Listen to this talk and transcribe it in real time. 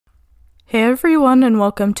Hey everyone, and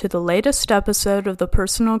welcome to the latest episode of the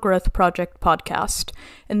Personal Growth Project podcast.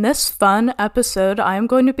 In this fun episode, I am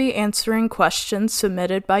going to be answering questions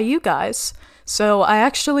submitted by you guys. So I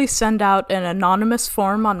actually send out an anonymous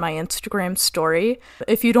form on my Instagram story.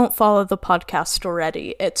 If you don't follow the podcast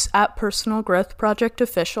already, it's at Personal Growth Project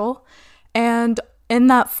Official. And in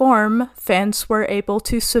that form, fans were able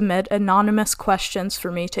to submit anonymous questions for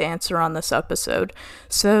me to answer on this episode.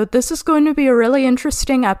 So this is going to be a really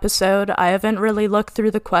interesting episode. I haven't really looked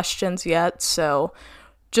through the questions yet, so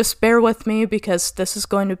just bear with me because this is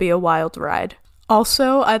going to be a wild ride.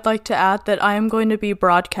 Also, I'd like to add that I am going to be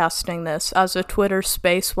broadcasting this as a Twitter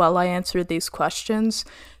space while I answer these questions.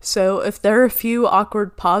 So if there are a few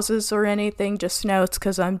awkward pauses or anything, just know it's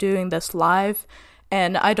because I'm doing this live.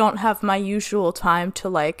 And I don't have my usual time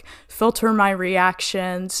to filter my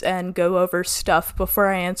reactions and go over stuff before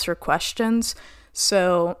I answer questions.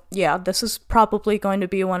 So yeah, this is probably going to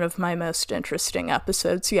be one of my most interesting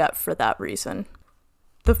episodes yet for that reason.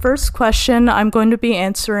 The first question I'm going to be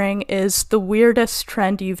answering is the weirdest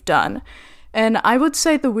trend you've done. And I would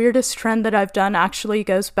say the weirdest trend that I've done actually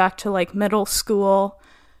goes back to middle school.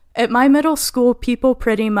 At my middle school, people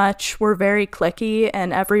pretty much were very cliquey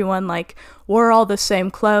and everyone wore all the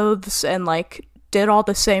same clothes and did all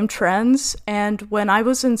the same trends. And when I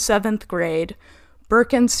was in 7th grade,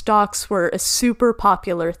 Birkenstocks were a super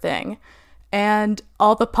popular thing. And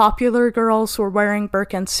all the popular girls were wearing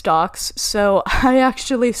Birkenstocks, so I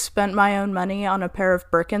actually spent my own money on a pair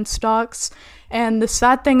of Birkenstocks. And the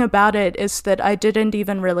sad thing about it is that I didn't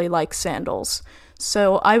even really like sandals.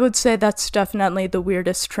 So I would say that's definitely the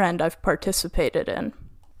weirdest trend I've participated in.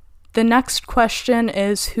 The next question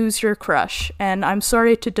is, who's your crush? And I'm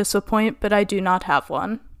sorry to disappoint, but I do not have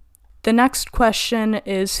one. The next question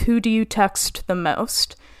is, who do you text the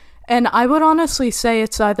most? And I would honestly say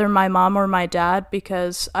it's either my mom or my dad,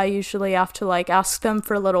 because I usually have to ask them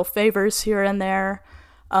for little favors here and there,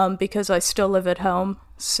 because I still live at home.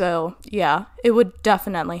 So yeah, it would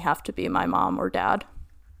definitely have to be my mom or dad.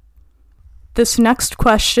 This next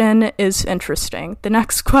question is interesting. The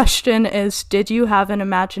next question is, did you have an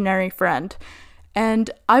imaginary friend?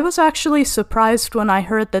 And I was actually surprised when I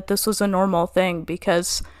heard that this was a normal thing,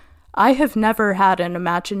 because I have never had an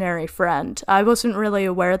imaginary friend. I wasn't really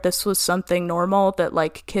aware this was something normal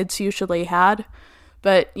that kids usually had.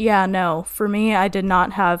 But yeah, no, for me, I did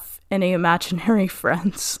not have any imaginary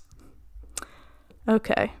friends.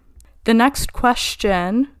 Okay. The next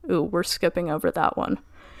question, we're skipping over that one.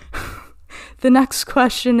 The next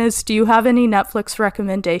question is, do you have any Netflix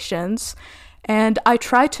recommendations? And I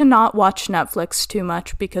try to not watch Netflix too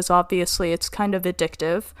much because obviously it's kind of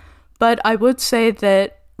addictive. But I would say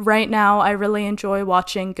that right now I really enjoy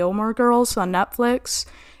watching Gilmore Girls on Netflix.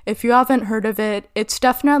 If you haven't heard of it, it's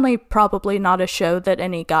definitely probably not a show that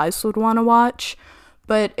any guys would want to watch.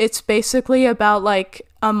 But it's basically about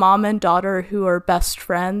a mom and daughter who are best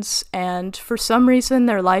friends. And for some reason,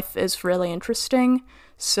 their life is really interesting.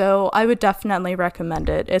 So I would definitely recommend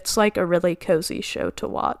it. It's a really cozy show to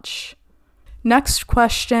watch. Next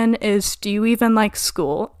question is, do you even like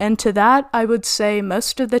school? And to that, I would say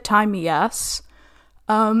most of the time, yes.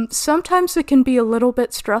 Sometimes it can be a little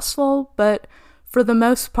bit stressful, but for the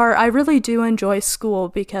most part, I really do enjoy school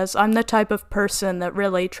because I'm the type of person that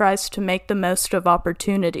really tries to make the most of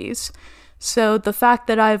opportunities. So the fact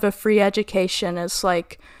that I have a free education is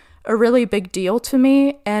a really big deal to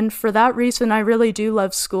me, and for that reason I really do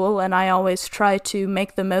love school, and I always try to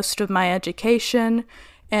make the most of my education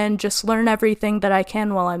and just learn everything that I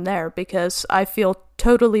can while I'm there, because I feel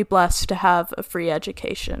totally blessed to have a free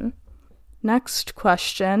education. Next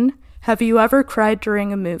question, have you ever cried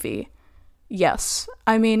during a movie? Yes.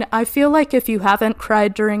 I mean, I feel if you haven't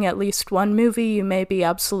cried during at least one movie, you may be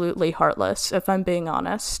absolutely heartless, if I'm being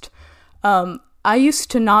honest. I used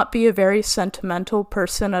to not be a very sentimental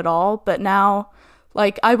person at all, but now,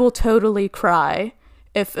 I will totally cry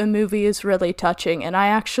if a movie is really touching, and I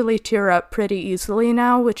actually tear up pretty easily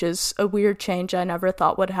now, which is a weird change I never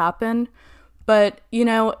thought would happen. But,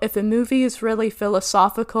 if a movie is really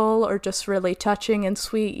philosophical or just really touching and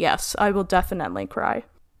sweet, yes, I will definitely cry.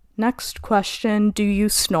 Next question, do you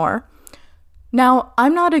snore? Now,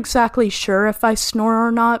 I'm not exactly sure if I snore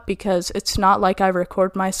or not, because it's not I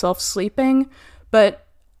record myself sleeping, but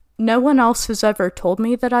no one else has ever told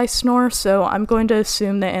me that I snore, so I'm going to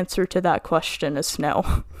assume the answer to that question is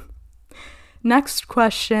no. Next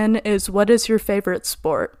question is, what is your favorite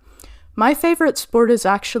sport? My favorite sport is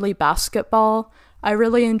actually basketball. I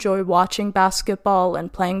really enjoy watching basketball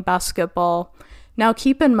and playing basketball. Now,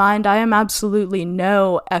 keep in mind, I am absolutely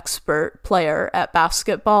no expert player at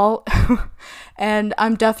basketball, and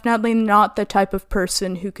I'm definitely not the type of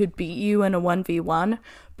person who could beat you in a 1v1,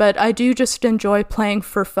 but I do just enjoy playing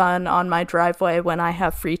for fun on my driveway when I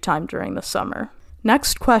have free time during the summer.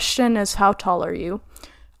 Next question is, how tall are you?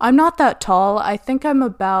 I'm not that tall. I think I'm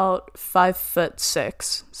about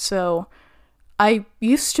 5'6", so I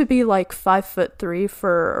used to be like 5'3"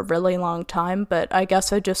 for a really long time, but I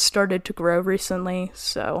guess I just started to grow recently,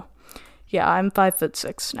 so yeah, I'm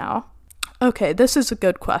 5'6" now. Okay, this is a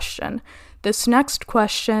good question. This next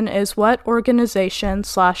question is, what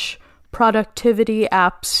organization/productivity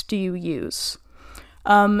apps do you use?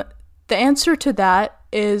 The answer to that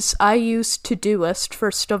is I use Todoist,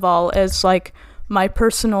 first of all, as like my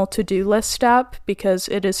personal to-do list app, because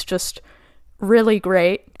it is just really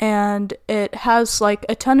great, and it has like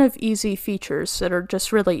a ton of easy features that are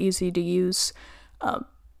just really easy to use.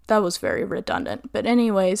 That was very redundant, but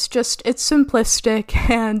anyways, just it's simplistic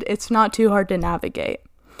and it's not too hard to navigate.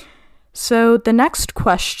 So the next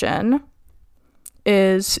question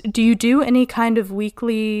is, do you do any kind of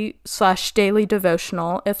weekly/daily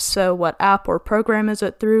devotional? If so, what app or program is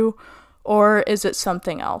it through, or is it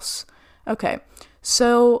something else? Okay,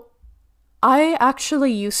 so I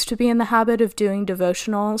actually used to be in the habit of doing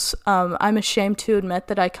devotionals. I'm ashamed to admit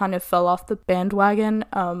that I kind of fell off the bandwagon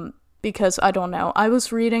because, I don't know, I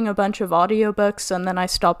was reading a bunch of audiobooks and then I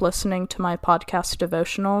stopped listening to my podcast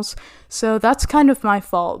devotionals. So that's kind of my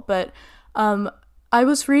fault. But I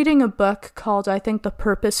was reading a book called, I think, The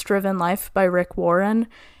Purpose-Driven Life by Rick Warren,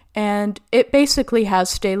 and it basically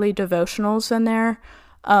has daily devotionals in there.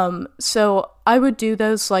 So I would do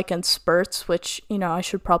those like in spurts, which, you know, I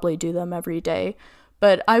should probably do them every day,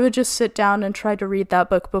 but I would just sit down and try to read that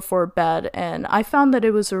book before bed, and I found that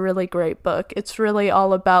it was a really great book. It's really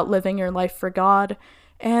all about living your life for God,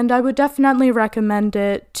 and I would definitely recommend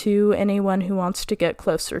it to anyone who wants to get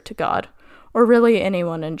closer to God, or really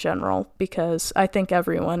anyone in general, because I think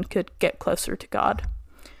everyone could get closer to God.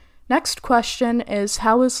 Next question is,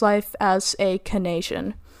 how is life as a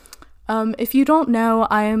Canadian? If you don't know,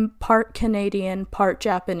 I am part Canadian, part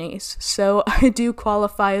Japanese, so I do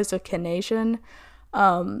qualify as a Canadian,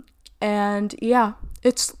 and yeah,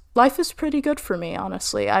 life is pretty good for me,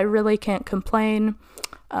 honestly. I really can't complain.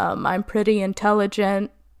 I'm pretty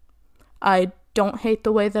intelligent. I don't hate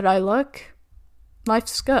the way that I look.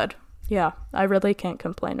 Life's good. Yeah, I really can't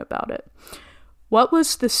complain about it. What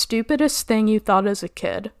was the stupidest thing you thought as a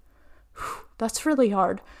kid? That's really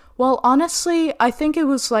hard. Well, honestly, I think it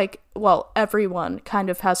was like, well, everyone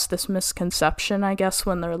kind of has this misconception, I guess,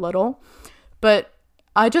 when they're little. But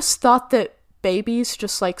I just thought that babies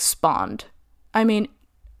just like spawned. I mean,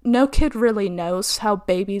 no kid really knows how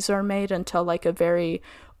babies are made until like a very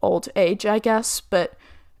old age, I guess. But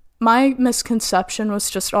my misconception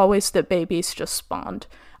was just always that babies just spawned.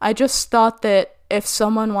 I just thought that if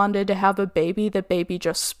someone wanted to have a baby, the baby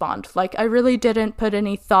just spawned. Like, I really didn't put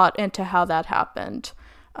any thought into how that happened.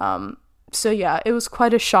 So yeah, it was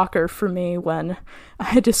quite a shocker for me when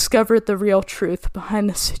I discovered the real truth behind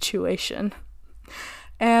the situation.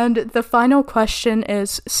 And the final question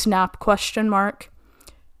is Snap ?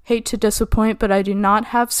 Hate to disappoint, but I do not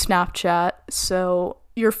have Snapchat, so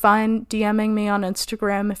you're fine DMing me on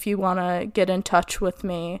Instagram if you want to get in touch with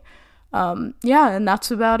me. Yeah, and that's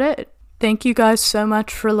about it. Thank you guys so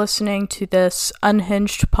much for listening to this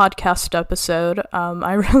unhinged podcast episode.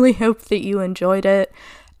 I really hope that you enjoyed it.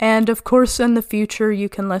 And of course, in the future, you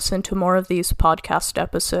can listen to more of these podcast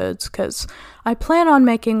episodes, because I plan on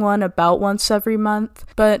making one about once every month.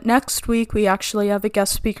 But next week, we actually have a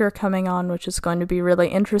guest speaker coming on, which is going to be really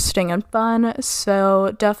interesting and fun.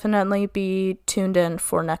 So definitely be tuned in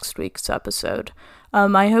for next week's episode.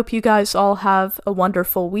 I hope you guys all have a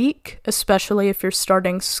wonderful week, especially if you're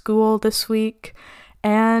starting school this week.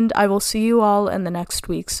 And I will see you all in the next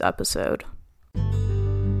week's episode.